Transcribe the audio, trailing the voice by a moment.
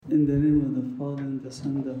In the name of the Father, and the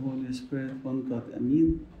Son, and the Holy Spirit, one God,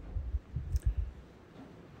 Amen.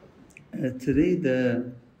 Today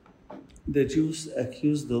the Jews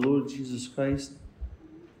accused the Lord Jesus Christ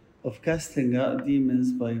of casting out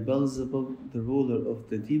demons by Beelzebub, the ruler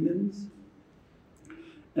of the demons.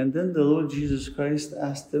 And then the Lord Jesus Christ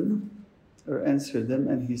asked them, or answered them,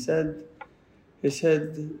 and he said,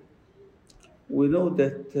 we know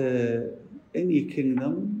that any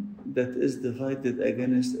kingdom that is divided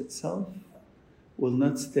against itself will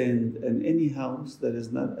not stand, and any house that is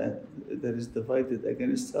divided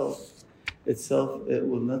against itself it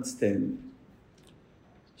will not stand.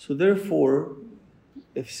 So therefore,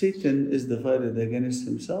 if Satan is divided against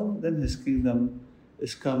himself, then his kingdom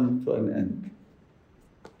is come to an end.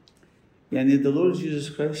 The Lord Jesus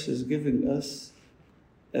Christ is giving us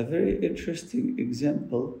a very interesting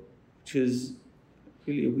example, which is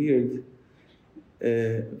really weird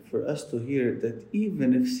for us to hear, that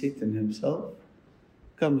even if Satan himself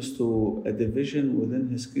comes to a division within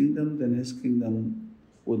his kingdom, then his kingdom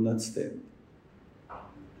will not stand.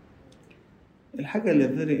 الحاجة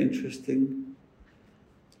اللي very interesting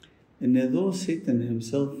إن though Satan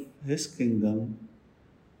himself, his kingdom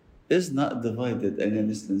is not divided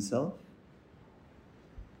against himself,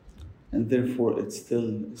 and therefore it's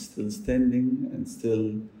still standing and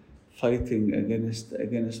still fighting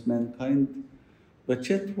against mankind. But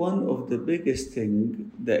yet one of the biggest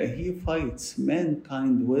thing that he fights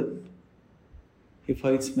mankind with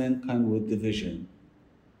division.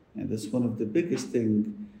 And that's one of the biggest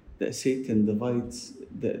thing that Satan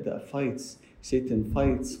Satan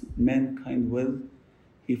fights mankind with.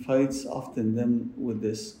 He fights often them with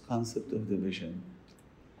this concept of division.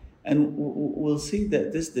 And we'll see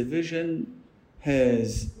that this division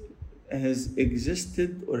has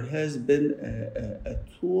existed or has been a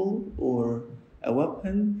tool or a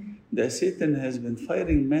weapon that Satan has been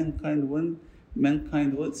fighting mankind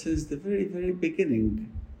with since the very, very beginning.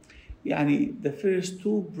 The first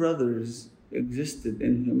two brothers existed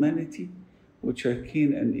in humanity, which are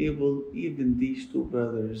Cain and Abel. Even these two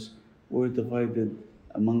brothers were divided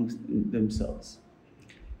amongst themselves.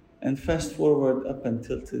 And fast forward up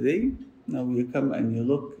until today. Now you come and you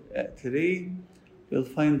look at today, you'll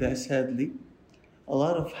find that sadly, a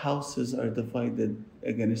lot of houses are divided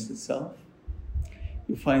against itself.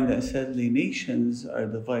 You find that sadly nations are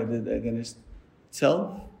divided against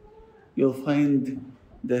itself. You'll find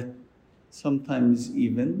that sometimes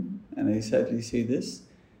even, and I sadly say this,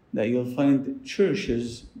 that you'll find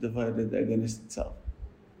churches divided against itself.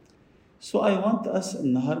 So I want us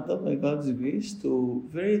النهارده, by God's grace, to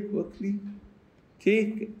very quickly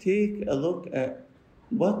take a look at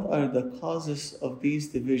what are the causes of these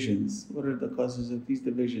divisions. What are the causes of these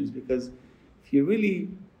divisions? Because if you really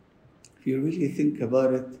think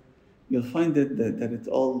about it, you'll find that it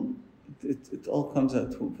all comes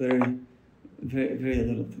out to very, very, very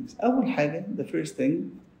little things. أول حاجة, the first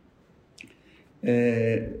thing,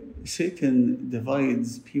 Satan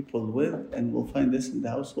divides people with, and we'll find this in the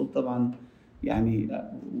household. طبعا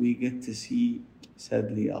we get to see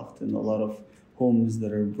sadly often a lot of homes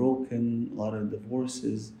that are broken, a lot of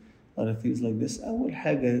divorces, a lot of things like this. أول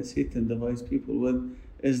حاجة Satan divides people with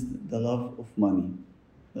is the love of money.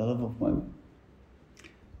 The love of money.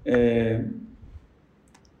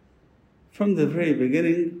 From the very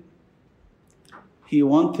beginning, he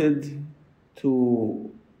wanted to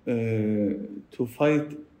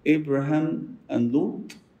fight Abraham and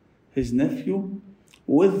Lot, his nephew,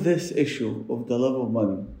 with this issue of the love of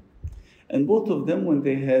money. And both of them, when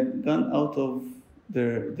they had gone out of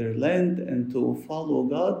their land and to follow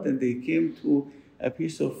God, then they came to a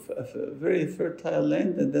piece of a very fertile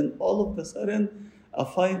land, and then all of a sudden a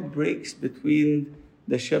fight breaks between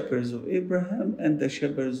the shepherds of Abraham and the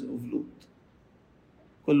shepherds of Lot.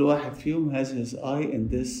 كل واحد فيهم has his eye in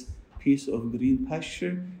this piece of green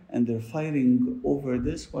pasture, and they're fighting over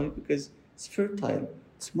this. Why? Because it's fertile,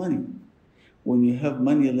 it's money. When you have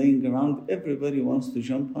money laying around, everybody wants to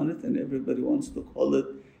jump on it and everybody wants to call it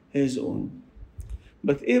his own.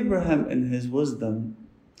 But Abraham, in his wisdom,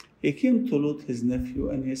 he came to Lot, his nephew,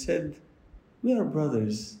 and he said, we are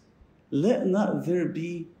brothers. Let not there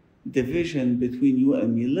be division between you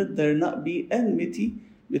and me. Let there not be enmity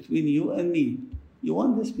between you and me. You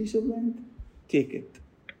want this piece of land? Take it.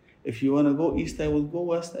 If you want to go east, I will go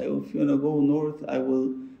west. If you want to go north, I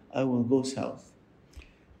will go south.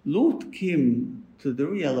 Lot came to the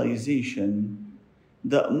realization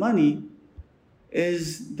that money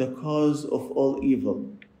is the cause of all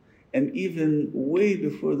evil. And even way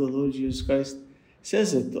before the Lord Jesus Christ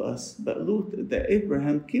says it to us, but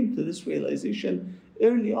Abraham came to this realization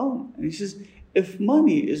early on. And he says, If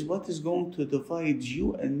money is what is going to divide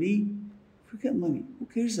you and me, forget money. Who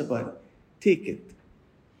cares about it? Take it.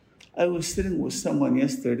 I was sitting with someone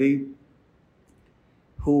yesterday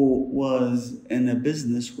who was in a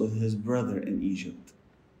business with his brother in Egypt.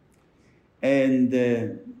 And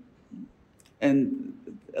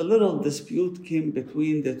a little dispute came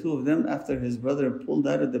between the two of them after his brother pulled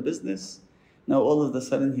out of the business. Now all of a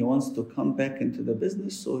sudden he wants to come back into the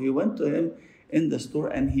business. So he went to him in the store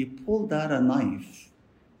and he pulled out a knife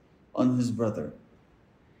on his brother.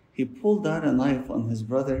 He pulled out a knife on his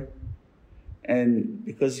brother and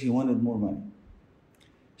because he wanted more money.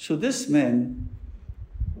 So this man,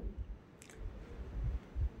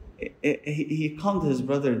 he calmed his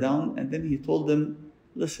brother down and then he told him,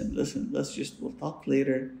 listen, we'll talk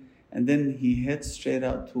later. And then he head straight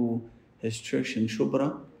out to his church in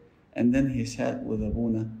Shubra. And then he sat with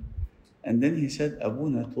Abuna. And then he said,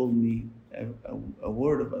 Abuna told me a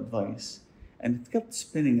word of advice. And it kept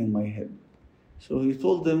spinning in my head. So he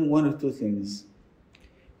told them one of two things.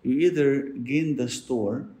 You either gain the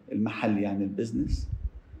store, المحل يعني البزنس,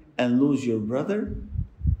 and lose your brother,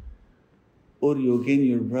 or you gain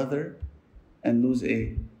your brother and lose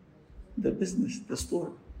the business, the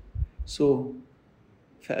store. So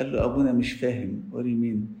فقال له أبونا مش فاهم. What do you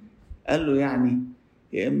mean? قال له يعني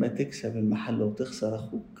يا إما تكسب المحل وتخسر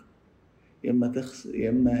أخوك، يا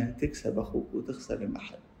إما تكسب أخوك وتخسر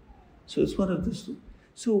المحل. So it's one of those two.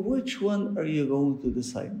 So which one are you going to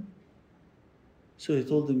decide? So he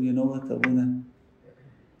told him, you know what, Abuna?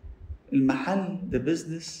 المحل, the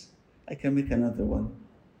business, I can make another one.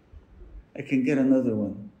 I can get another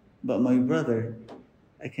one. But my brother,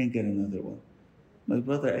 I can't get another one. My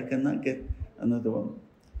brother, I cannot get another one.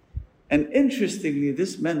 And interestingly,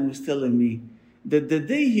 this man was telling me that the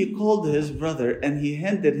day he called his brother and he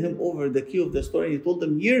handed him over the key of the store, and he told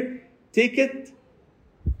him, here, take it,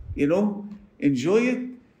 enjoy it,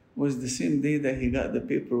 was the same day that he got the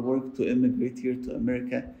paperwork to immigrate here to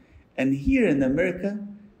America. And here in America,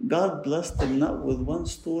 God blessed him not with one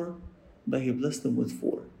store, but he blessed him with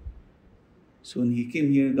 4. So when he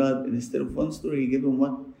came here, God, instead of one store, he gave him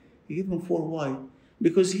what? He gave him 4. Why?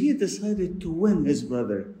 Because he decided to win his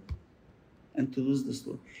brother and to lose the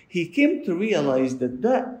store. He came to realize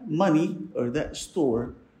that money or that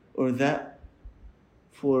store or that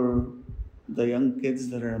for the young kids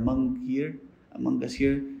that are among us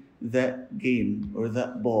here, that game or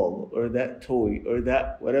that ball or that toy or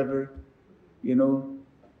that whatever,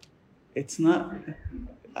 it's not,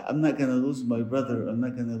 I'm not going to lose my brother, I'm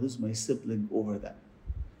not going to lose my sibling over that.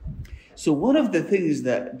 So one of the things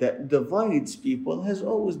that divides people has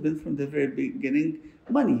always been from the very beginning,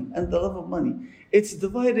 money and the love of money. It's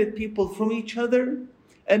divided people from each other,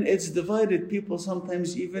 and it's divided people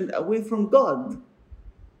sometimes even away from God.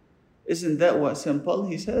 Isn't that what St. Paul,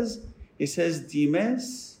 he says? He says,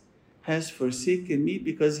 Demas has forsaken me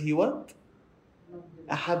because he what?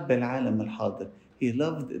 أحب العالم الحاضر. He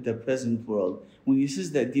loved the present world. When he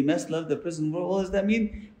says that Demas loved the present world, what does that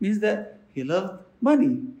mean? It means that he loved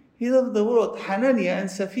money. He loved the world. Hananiah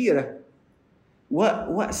and Sapphira.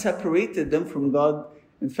 What separated them from God?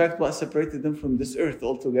 In fact, what separated them from this earth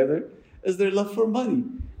altogether is their love for money.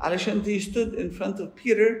 علشان they stood in front of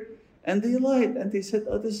Peter and they lied and they said,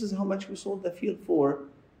 this is how much we sold the field for.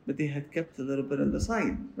 But they had kept a little bit on the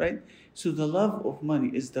side, right? So the love of money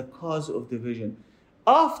is the cause of division.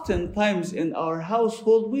 Oftentimes in our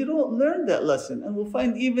household, we don't learn that lesson. And we'll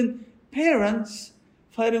find even parents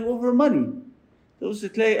fighting over money. Those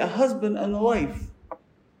that lay a husband and a wife.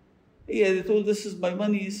 Yeah, they told, this is my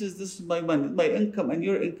money. He says, this is my money, my income and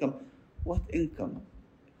your income. What income?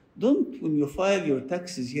 Don't, when you file your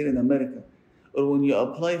taxes here in America, or when you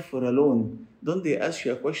apply for a loan, don't they ask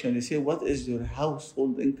you a question? They say, what is your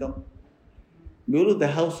household income? بيقولوا the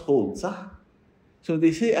household, صح? So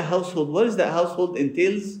they say a household. What is that household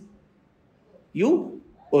entails? You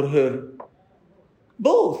or her?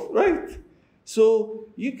 Both, right? So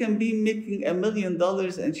you can be making $1 million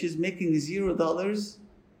and she's making $0.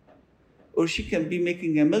 Or she can be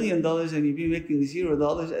making $1 million and you be making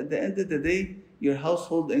 $0. At the end of the day, your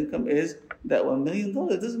household income is that $1 million.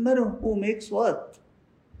 It doesn't matter who makes what.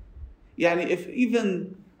 Yani if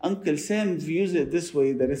even Uncle Sam views it this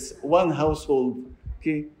way, that it's one household,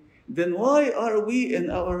 okay, then why are we in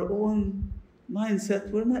our own mindset,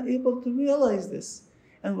 we're not able to realize this?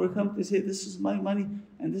 And we're come to say, this is my money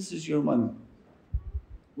and this is your money.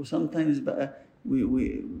 Well, sometimes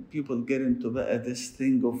we people get into this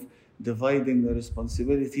thing of dividing the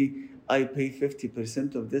responsibility. I pay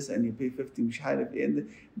 50% of this and you pay 50 مش عارف ايه.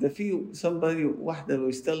 And somebody واحدة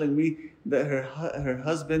was telling me that her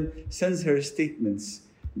husband sends her statements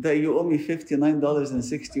that you owe me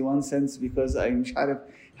 $59.61 because I'm مش عارف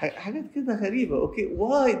حاجات كده غريبة. Okay,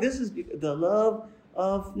 why? This is the love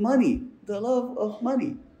of money. The love of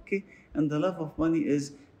money. Okay, and the love of money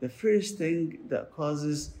is the first thing that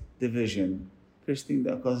causes division. First thing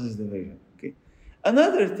that causes division. Okay,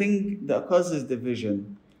 another thing that causes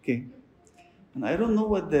division. Okay, and I don't know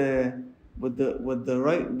what the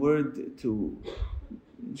right word to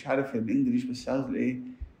مش عارف in English بس عاوز ايه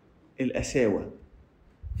القساوة.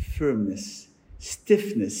 Firmness,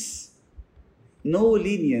 stiffness, no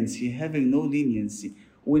leniency, having no leniency.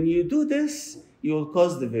 When you do this, you will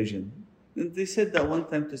cause division. And they said that one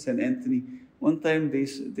time to St. Anthony. One time they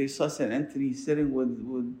saw St. Anthony sitting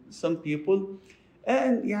with some people,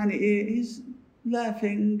 and يعني he's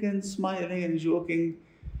laughing and smiling and joking.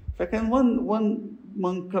 فكان one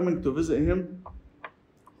monk coming to visit him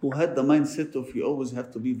who had the mindset of you always have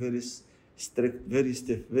to be very strict, very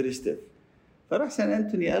stiff, very stiff. فراح سان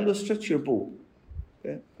أنتوني قال له stretch your bow.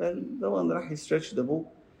 فطبعا راح stretch the bow.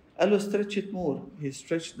 قال له stretch it more. He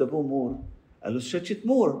stretched the bow more. قال له stretch it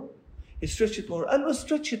more. He stretched it more. قال له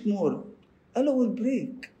stretch it more. قال له will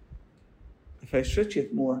break. If I stretch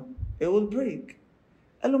it more, it will break.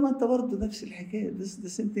 قال له ما أنت برضه نفس الحكاية. This is the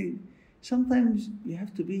same thing. Sometimes you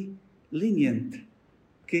have to be lenient.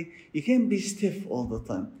 Okay, you can't be stiff all the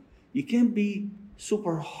time. You can't be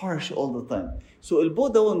super harsh all the time. So البو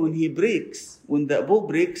ده when he breaks, when the bow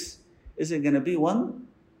breaks, is it gonna be one?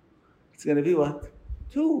 It's gonna be what?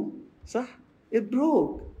 Two. صح? It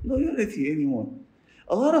broke. No unity anymore.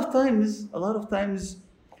 A lot of times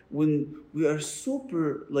when we are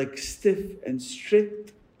super like stiff and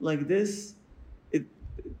strict like this,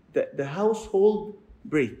 the household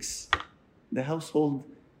breaks. The household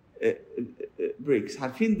breaks.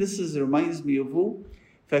 عارفين this reminds me of who?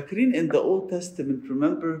 فاكرين in the Old Testament,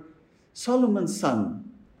 remember Solomon's son.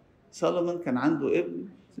 Solomon كان عنده ابن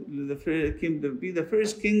the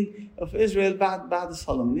first king of Israel بعد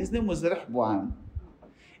Solomon. His name was Rehoboam.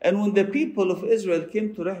 And when the people of Israel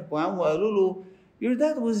came to Rehoboam وقالوا له, your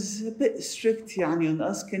dad was a bit strict يعني on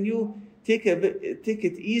us. Can you take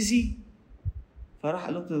it easy? فراح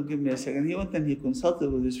قال لهم, give me a second. He went and he consulted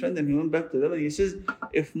with his friend and he went back to them and he says,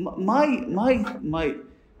 if my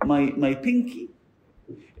pinky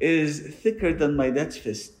is thicker than my dad's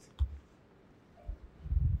fist,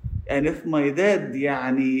 and if my dad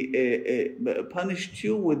يعني punished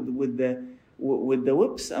you with the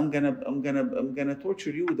whips, I'm gonna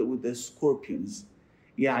torture you with the scorpions.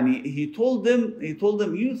 يعني he told them,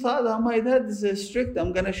 you thought that my dad is strict,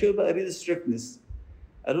 I'm gonna show you بقى real strictness.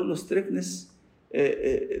 قالوا له strictness,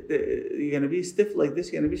 you're gonna be stiff like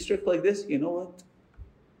this, you're gonna be strict like this. You know what?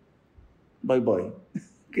 Bye.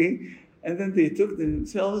 Okay. And then they took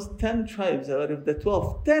themselves 10 tribes out of the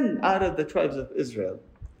 12, 10 out of the tribes of Israel.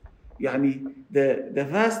 يعني the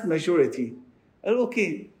vast majority.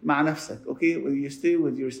 Okay, مع نفسك. Okay, well, you stay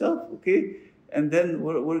with yourself. Okay, and then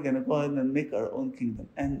we're gonna go ahead and make our own kingdom.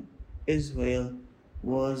 And Israel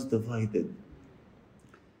was divided.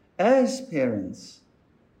 As parents,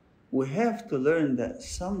 we have to learn that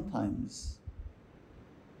sometimes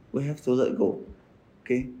we have to let go.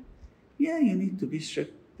 Okay, yeah, you need to be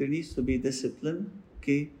strict. There needs to be discipline,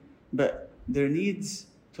 okay? But there needs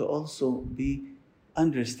to also be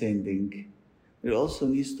understanding. There also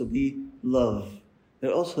needs to be love.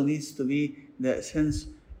 There also needs to be that sense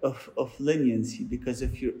of leniency, because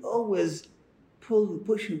if you're always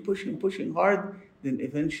pushing hard, then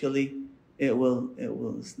eventually it will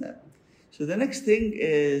snap. So the next thing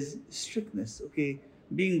is strictness, okay?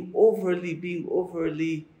 Being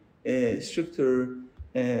overly stricter,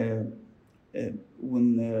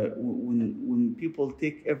 when people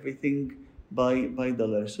take everything by the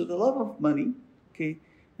letter. So the love of money, okay,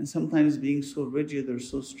 and sometimes being so rigid or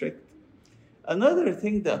so strict. Another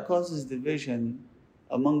thing that causes division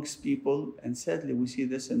amongst people, and sadly we see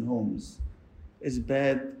this in homes, is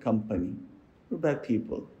bad company or bad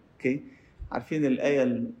people, okay? عارفين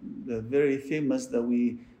الآية the very famous that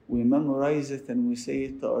we memorize it and we say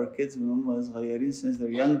it to our kids when هم صغيرين since they're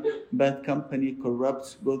young, bad company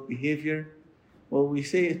corrupts good behavior. Well, we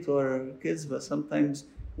say it to our kids, but sometimes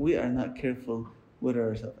we are not careful with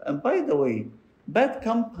ourselves. And by the way, bad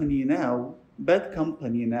company now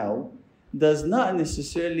does not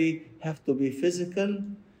necessarily have to be physical,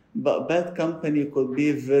 but bad company could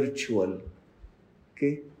be virtual.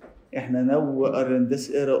 Okay? احنا now are in this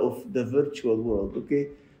era of the virtual world. Okay?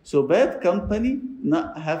 So bad company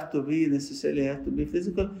not have to be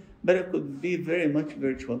physical, but it could be very much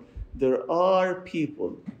virtual. There are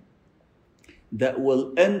people that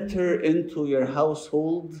will enter into your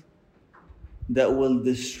household that will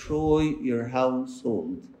destroy your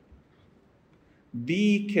household.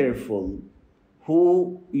 Be careful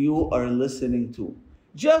who you are listening to.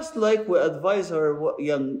 Just like we advise our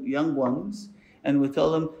young ones and we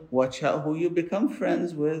tell them, watch out who you become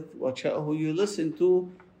friends with, watch out who you listen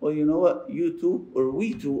to. Well, you know what? You too, or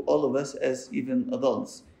we too, all of us as even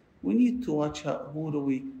adults, we need to watch out who do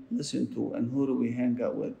we listen to and who do we hang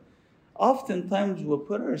out with. Oftentimes we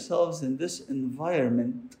put ourselves in this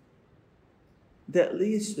environment that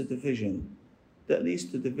leads to division,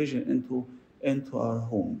 into our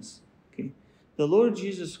homes. Okay? The Lord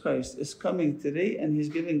Jesus Christ is coming today and He's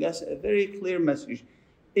giving us a very clear message.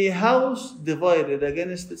 A house divided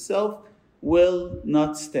against itself will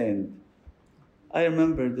not stand. I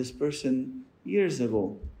remember this person years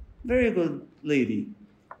ago, very good lady,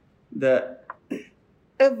 that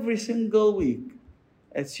every single week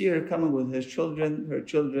I'd see her coming with her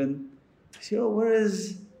children. I say, oh, where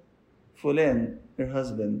is Fulan, her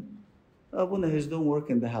husband? Oh, Abuna, he's doing work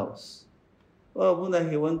in the house. Oh, Abuna,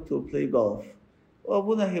 he went to play golf. Oh,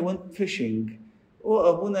 Abuna, he went fishing. Oh,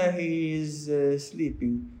 Abuna, he's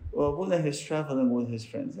sleeping. Oh, Abuna, he's traveling with his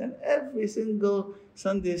friends. And every single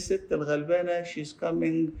Sunday, Sitt al-Ghalbana, she's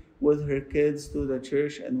coming with her kids to the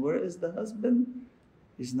church. And where is the husband?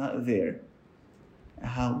 He's not there. A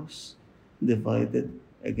house divided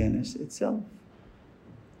against itself.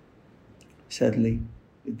 Sadly,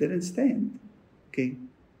 it didn't stand. Okay?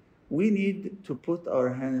 We need to put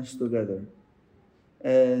our hands together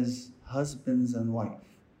as husbands and wife,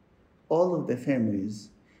 all of the families,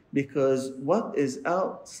 because what is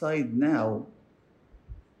outside now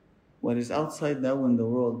in the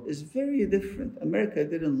world is very different. America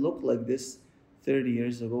didn't look like this 30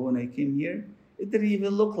 years ago when I came here. It didn't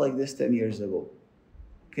even look like this 10 years ago.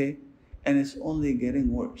 Okay? And it's only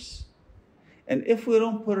getting worse. And if we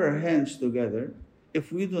don't put our hands together,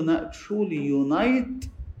 if we do not truly unite,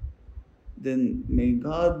 then may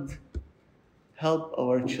God help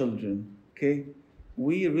our children. Okay?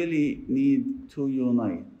 We really need to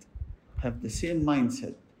unite, have the same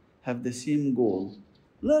mindset, have the same goal.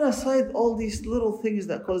 Let aside all these little things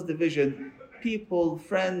that cause division, people,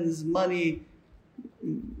 friends, money,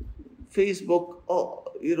 Facebook,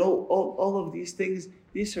 all of these things.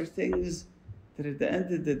 These are things that at the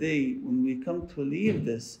end of the day, when we come to leave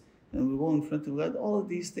this and we go in front of God, all of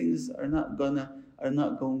these things are not going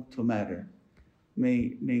to matter.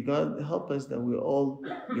 May God help us that we all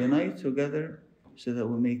unite together so that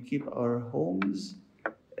we may keep our homes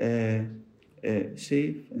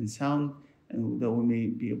safe and sound, and that we may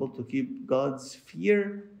be able to keep God's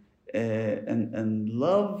fear and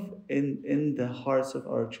love in the hearts of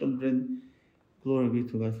our children. Glory be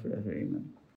to God forever. Amen.